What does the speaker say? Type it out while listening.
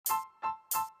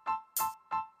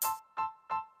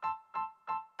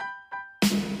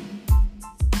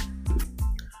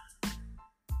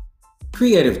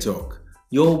Creative Talk,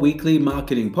 your weekly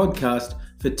marketing podcast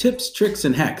for tips, tricks,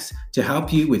 and hacks to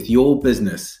help you with your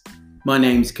business. My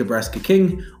name's Kabraska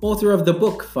King, author of the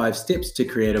book 5 Steps to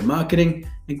Creative Marketing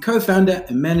and co-founder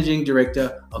and managing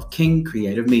director of King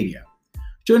Creative Media.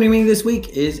 Joining me this week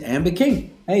is Amber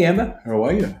King. Hey Amber, how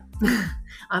are you?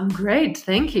 I'm great,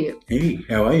 thank you. Hey,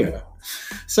 how are you?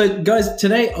 So guys,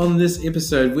 today on this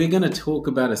episode, we're going to talk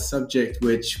about a subject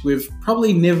which we've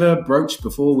probably never broached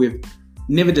before. We've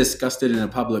never discussed it in a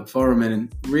public forum,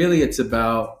 and really it's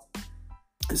about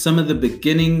some of the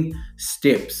beginning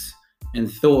steps and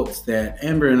thoughts that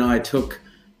Amber and I took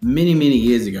many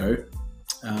years ago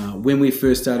when we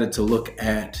first started to look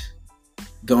at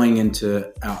going into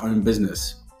our own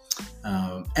business.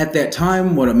 At that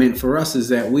time, what it meant for us is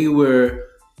that we were,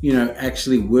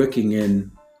 actually working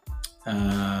in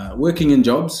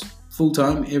jobs full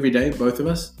time every day, both of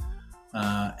us.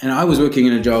 And I was working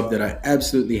in a job that I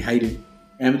absolutely hated.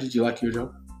 Amber, did you like your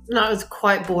job? No, it was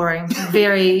quite boring,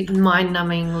 very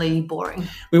mind-numbingly boring.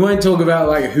 We won't talk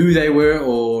about who they were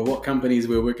or what companies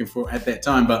we were working for at that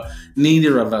time, but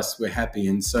neither of us were happy.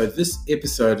 And so this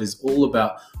episode is all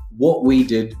about what we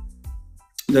did,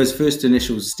 those first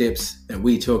initial steps that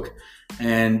we took,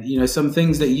 and some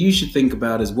things that you should think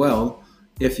about as well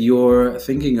if you're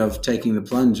thinking of taking the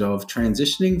plunge of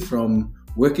transitioning from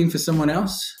working for someone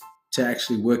else to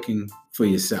actually working for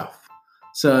yourself.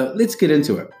 So let's get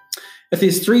into it. If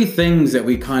there's 3 things that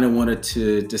we kind of wanted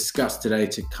to discuss today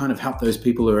to kind of help those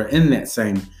people who are in that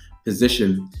same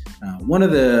position, one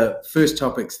of the first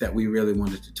topics that we really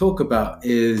wanted to talk about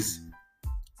is,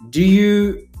 do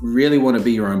you really want to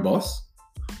be your own boss?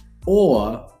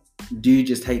 Or do you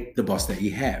just hate the boss that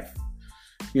you have?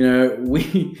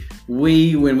 We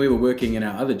when we were working in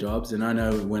our other jobs, and I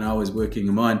know when I was working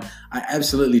in mine, I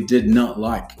absolutely did not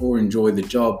like or enjoy the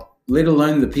job, let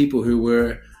alone the people who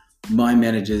were my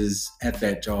managers at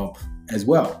that job as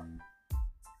well.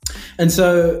 And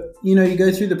so, you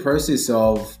go through the process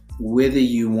of whether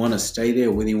you want to stay there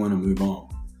or whether you want to move on.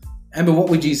 Amber, what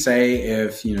would you say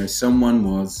if, someone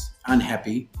was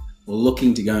unhappy or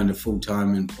looking to go into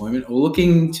full-time employment or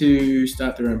looking to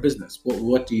start their own business?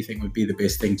 What do you think would be the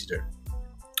best thing to do?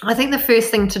 I think the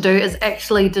first thing to do is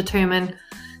actually determine,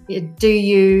 do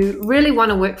you really want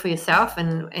to work for yourself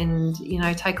and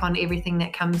take on everything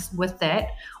that comes with that?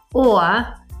 Or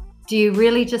do you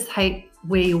really just hate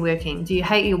where you're working? Do you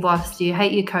hate your boss? Do you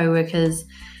hate your co-workers?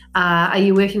 Are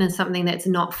you working in something that's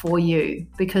not for you?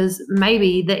 Because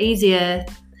maybe the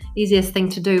easiest thing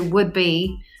to do would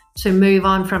be to move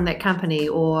on from that company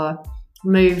or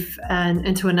move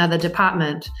into another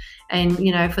department. And,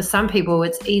 for some people,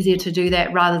 it's easier to do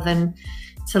that rather than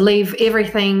to leave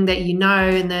everything that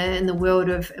in the world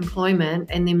of employment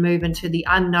and then move into the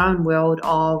unknown world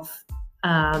of,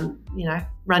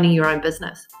 running your own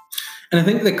business. And I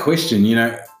think the question,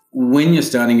 when you're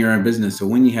starting your own business or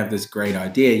when you have this great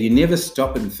idea, you never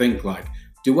stop and think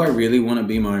do I really want to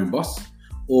be my own boss?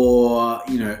 Or,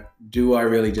 do I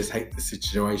really just hate the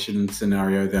situation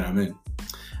scenario that I'm in?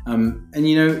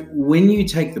 And, when you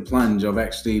take the plunge of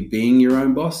actually being your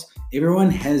own boss,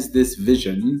 everyone has this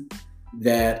vision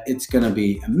that it's going to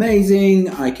be amazing.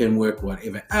 I can work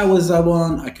whatever hours I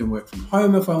want. I can work from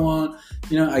home if I want.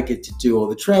 I get to do all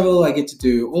the travel. I get to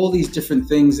do all these different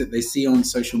things that they see on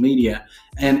social media.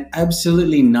 And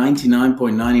absolutely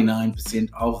 99.99%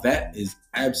 of that is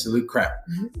absolute crap.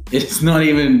 Mm-hmm. It's not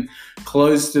even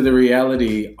close to the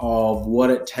reality of what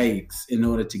it takes in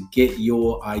order to get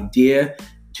your idea,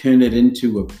 turn it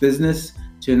into a business,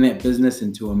 turn that business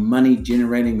into a money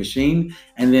generating machine,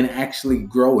 and then actually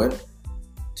grow it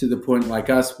to the point like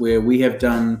us where we have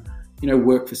done,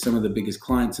 work for some of the biggest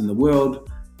clients in the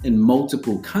world in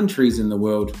multiple countries in the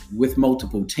world with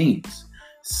multiple teams.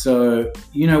 So,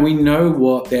 we know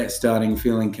what that starting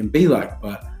feeling can be like,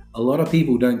 but a lot of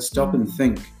people don't stop and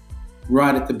think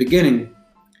right at the beginning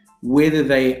whether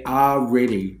they are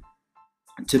ready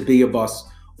to be a boss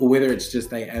or whether it's just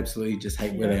they absolutely just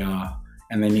hate where they are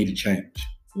and they need to change.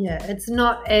 Yeah, it's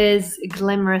not as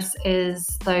glamorous as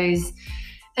those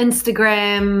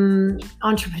Instagram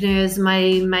entrepreneurs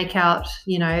may make out.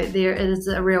 There is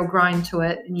a real grind to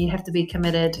it and you have to be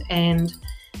committed, and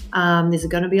there's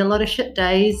going to be a lot of shit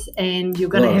days and you're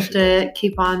going to have to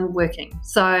keep on working.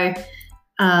 So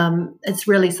it's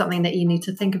really something that you need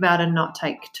to think about and not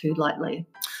take too lightly.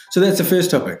 So that's the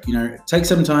first topic. Take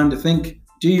some time to think,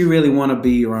 do you really want to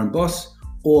be your own boss,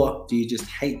 or do you just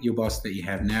hate your boss that you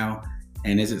have now?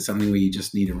 And is it something where you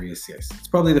just need to reassess? It's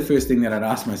probably the first thing that I'd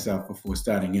ask myself before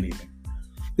starting anything.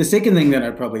 The second thing that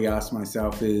I'd probably ask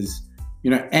myself is,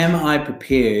 am I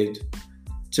prepared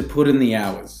to put in the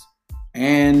hours?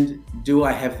 And do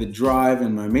I have the drive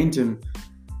and momentum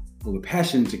or the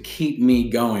passion to keep me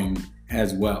going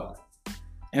as well.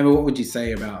 Amber, what would you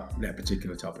say about that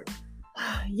particular topic?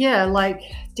 Yeah, like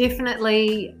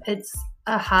definitely it's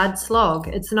a hard slog.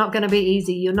 It's not going to be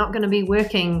easy. You're not going to be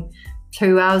working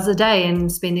 2 hours a day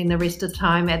and spending the rest of the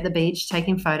time at the beach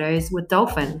taking photos with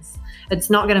dolphins. It's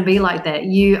not going to be like that.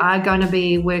 You are going to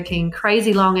be working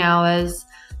crazy long hours.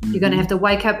 You're going to have to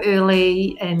wake up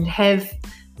early and have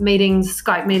meetings,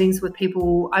 Skype meetings with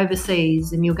people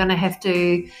overseas, and you're going to have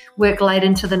to work late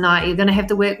into the night. You're going to have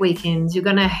to work weekends. You're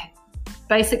going to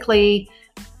basically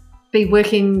be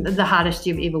working the hardest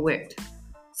you've ever worked.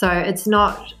 So it's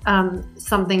not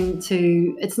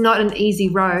it's not an easy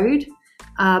road,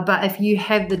 but if you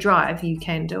have the drive, you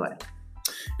can do it.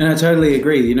 And I totally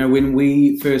agree. You know, when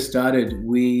we first started,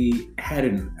 we had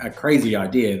a crazy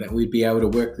idea that we'd be able to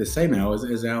work the same hours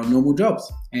as our normal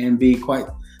jobs and be quite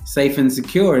safe and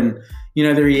secure. And, you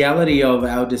know, the reality of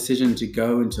our decision to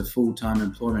go into full-time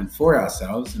employment for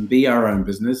ourselves and be our own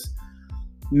business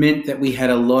meant that we had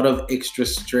a lot of extra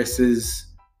stresses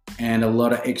and a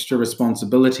lot of extra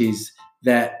responsibilities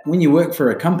that when you work for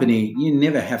a company, you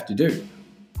never have to do.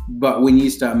 But when you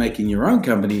start making your own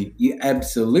company, you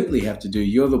absolutely have to do.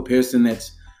 You're the person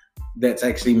that's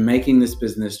actually making this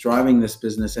business, driving this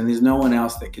business, and there's no one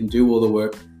else that can do all the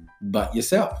work but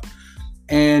yourself.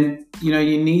 And, you know,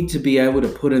 you need to be able to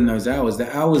put in those hours.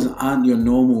 The hours aren't your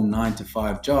normal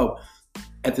 9-to-5 job.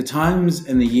 At the times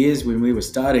and the years when we were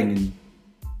starting, and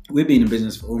we've been in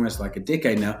business for almost like a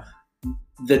decade now,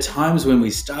 the times when we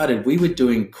started, we were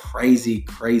doing crazy,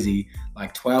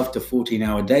 like 12 to 14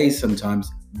 hour days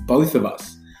sometimes, both of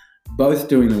us, both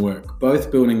doing the work,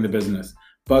 both building the business,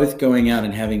 both going out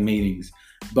and having meetings,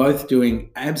 both doing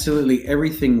absolutely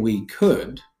everything we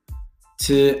could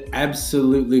to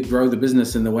absolutely grow the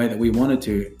business in the way that we wanted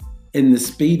to, in the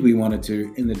speed we wanted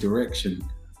to, in the direction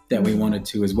that we wanted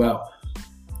to as well.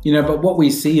 You know, but what we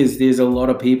see is there's a lot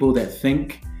of people that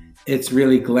think it's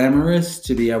really glamorous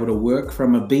to be able to work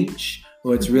from a beach,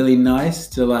 or it's really nice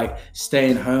to like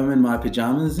stay at home in my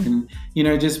pajamas and, you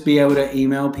know, just be able to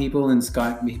email people and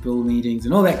Skype people meetings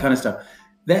and all that kind of stuff.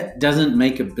 That doesn't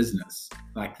make a business.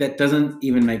 Like, that doesn't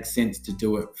even make sense to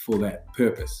do it for that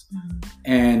purpose.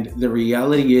 And the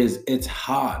reality is it's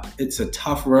hard. It's a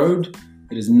tough road.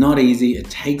 It is not easy. It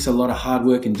takes a lot of hard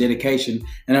work and dedication.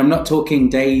 And I'm not talking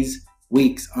days,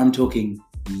 weeks. I'm talking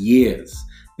years.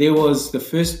 There was the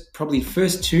first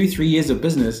 2-3 years of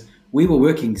business, we were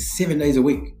working 7 days a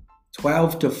week,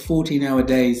 12 to 14 hour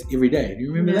days every day. Do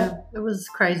you remember that? It was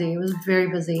crazy. It was very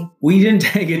busy. We didn't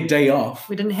take a day off.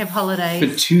 We didn't have holidays.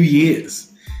 For 2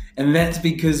 years. And that's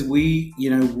because we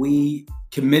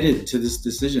committed to this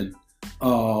decision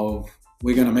of,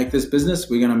 we're going to make this business.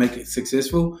 We're going to make it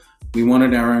successful. We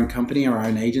wanted our own company, our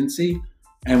own agency,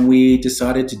 and we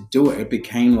decided to do it. It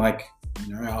became like,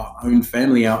 you know, our own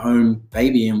family, our own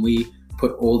baby, and we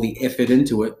put all the effort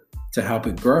into it to help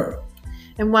it grow.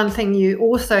 And one thing you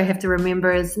also have to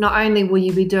remember is not only will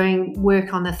you be doing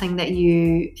work on the thing that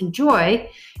you enjoy,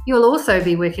 you'll also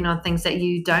be working on things that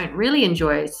you don't really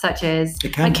enjoy, such as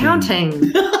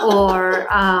accounting or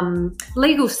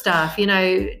legal stuff, you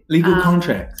know. Legal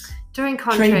contracts. Doing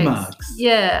contracts. Trademarks.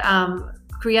 Yeah.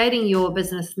 Creating your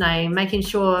business name, making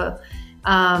sure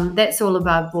that's all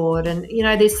above board. And, you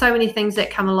know, there's so many things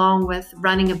that come along with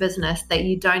running a business that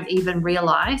you don't even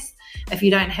realize. If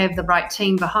you don't have the right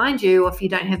team behind you, or if you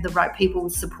don't have the right people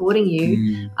supporting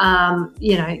you,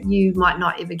 you know, you might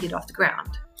not ever get off the ground.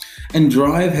 And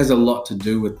drive has a lot to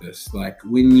do with this. Like,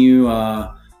 when you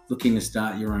are looking to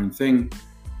start your own thing,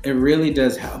 it really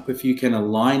does help if you can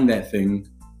align that thing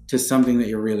to something that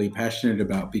you're really passionate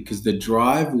about, because the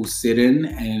drive will set in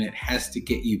and it has to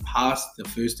get you past the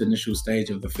first initial stage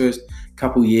of the first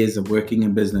couple years of working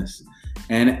in business.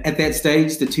 And at that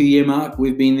stage, the 2-year mark,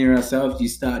 we've been there ourselves. You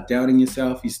start doubting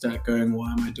yourself. You start going,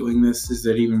 why am I doing this? Is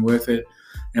it even worth it?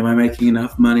 Am I making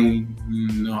enough money?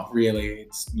 Not really.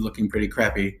 It's looking pretty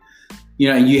crappy. You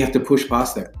know, you have to push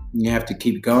past that. You have to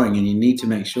keep going, and you need to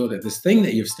make sure that this thing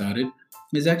that you've started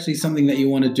is actually something that you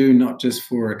want to do, not just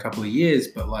for a couple of years,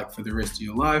 but like for the rest of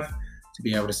your life, to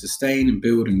be able to sustain and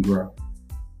build and grow.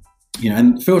 You know,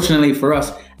 and fortunately for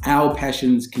us, our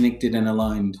passions connected and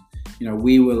aligned. You know,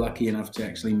 we were lucky enough to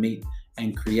actually meet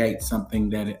and create something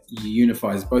that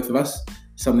unifies both of us,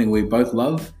 something we both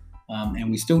love, and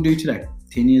we still do today,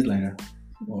 10 years later,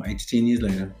 or 8 to 10 years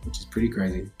later, which is pretty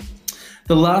crazy.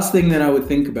 The last thing that I would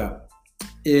think about,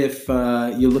 if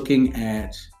you're looking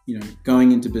at, you know,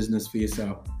 going into business for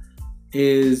yourself,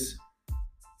 is,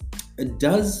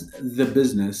 does the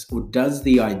business, or does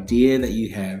the idea that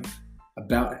you have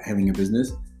about having a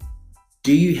business,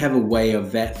 do you have a way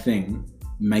of that thing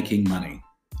making money?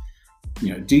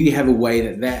 do you have a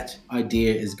way that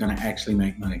idea is going to actually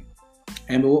make money?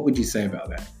 Amber, what would you say about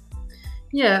that?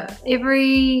 Yeah,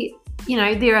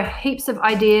 there are heaps of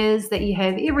ideas that you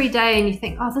have every day and you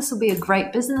think, oh, this will be a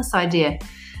great business idea.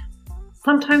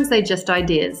 Sometimes they're just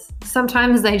ideas.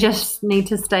 Sometimes they just need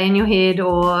to stay in your head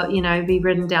or, be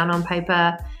written down on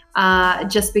paper.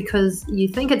 Just because you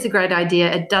think it's a great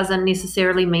idea, it doesn't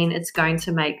necessarily mean it's going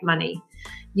to make money.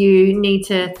 You need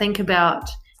to think about,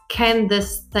 can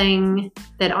this thing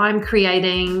that I'm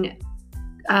creating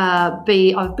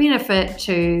be of benefit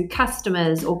to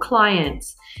customers or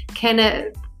clients? Can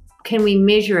we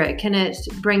measure it? Can it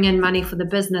bring in money for the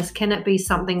business? Can it be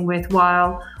something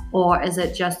worthwhile? Or is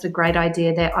it just a great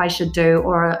idea that I should do,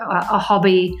 or a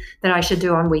hobby that I should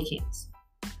do on weekends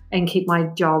and keep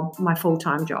my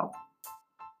full-time job?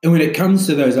 And when it comes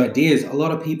to those ideas, a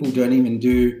lot of people don't even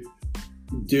do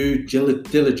due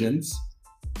diligence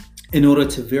in order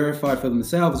to verify for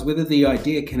themselves whether the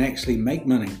idea can actually make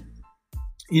money.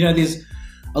 There's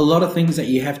a lot of things that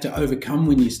you have to overcome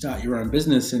when you start your own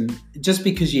business. And just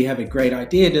because you have a great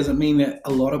idea doesn't mean that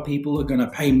a lot of people are going to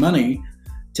pay money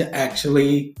to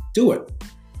actually do it.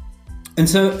 And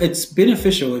so it's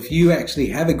beneficial if you actually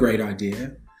have a great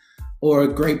idea or a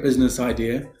great business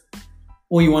idea,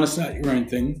 or you want to start your own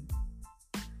thing,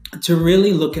 to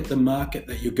really look at the market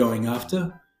that you're going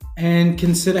after and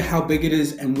consider how big it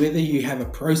is and whether you have a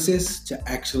process to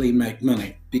actually make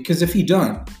money. Because if you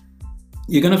don't,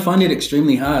 you're going to find it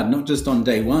extremely hard, not just on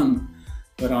day one,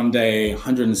 but on day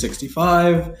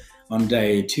 165, on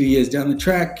day 2 years down the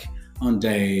track, on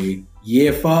day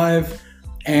year 5.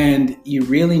 And you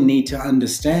really need to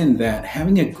understand that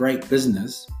having a great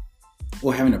business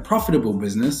or having a profitable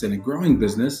business and a growing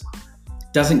business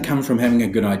doesn't come from having a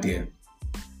good idea.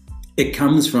 It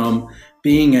comes from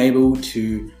being able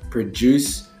to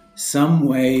produce some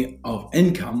way of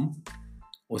income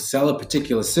or sell a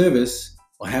particular service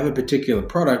or have a particular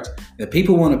product that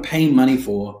people want to pay money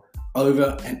for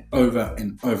over and over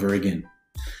and over again.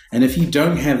 And if you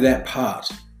don't have that part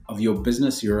of your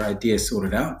business, your idea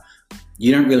sorted out,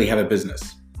 you don't really have a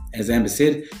business. As Amber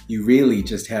said, you really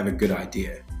just have a good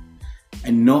idea.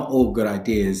 And not all good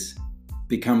ideas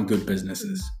become good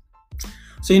businesses.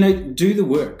 So, do the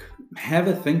work. Have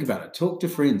a think about it. Talk to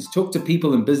friends. Talk to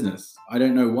people in business. I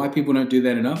don't know why people don't do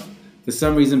that enough. For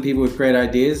some reason, people with great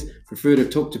ideas prefer to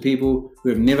talk to people who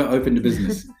have never opened a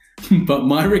business. But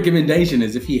my recommendation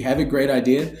is, if you have a great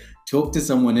idea, talk to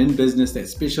someone in business that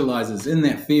specializes in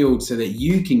that field so that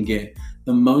you can get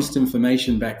the most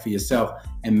information back for yourself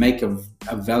and make a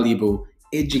valuable,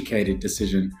 educated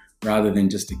decision rather than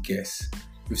just a guess.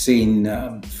 We've seen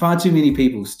far too many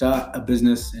people start a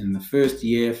business in the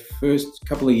first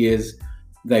couple of years,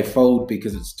 they fold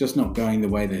because it's just not going the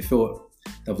way they thought.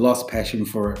 They've lost passion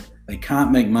for it. They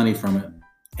can't make money from it.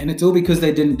 And it's all because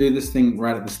they didn't do this thing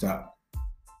right at the start.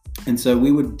 And so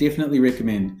we would definitely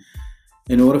recommend,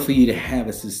 in order for you to have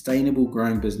a sustainable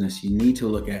growing business, you need to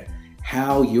look at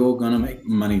how you're going to make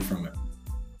money from it.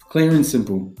 Clear and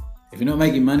simple. If you're not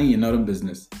making money, you're not in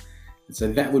business. And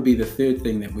so that would be the third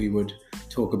thing that we would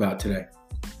talk about today.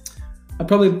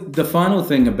 Probably the final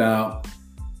thing about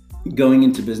going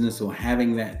into business or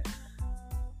having that,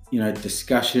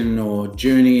 discussion or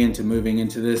journey into moving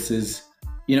into this is,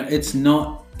 it's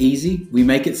not easy. We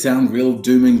make it sound real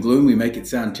doom and gloom. We make it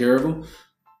sound terrible,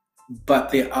 but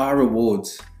there are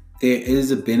rewards. There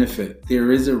is a benefit.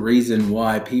 There is a reason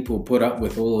why people put up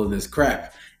with all of this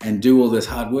crap and do all this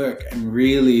hard work and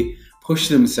really push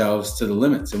themselves to the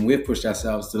limits. And we've pushed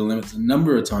ourselves to the limits a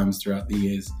number of times throughout the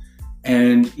years.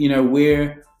 And,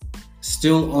 we're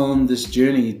still on this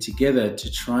journey together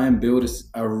to try and build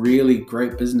a really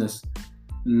great business,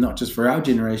 not just for our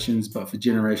generations, but for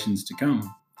generations to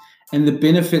come. And the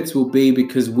benefits will be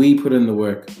because we put in the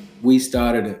work, we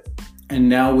started it, and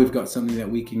now we've got something that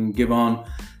we can give on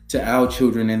to our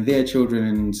children and their children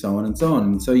and so on and so on.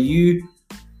 And so you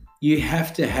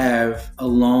have to have a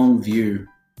long view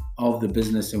of the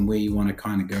business and where you want to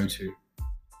kind of go to.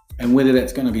 And whether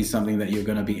that's going to be something that you're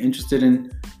going to be interested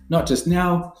in, not just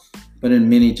now, but in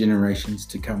many generations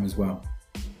to come as well.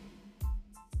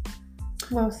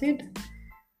 Well said.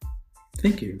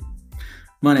 Thank you.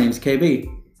 My name's KB.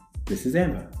 This is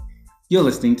Amber. You're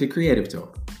listening to Creative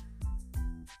Talk.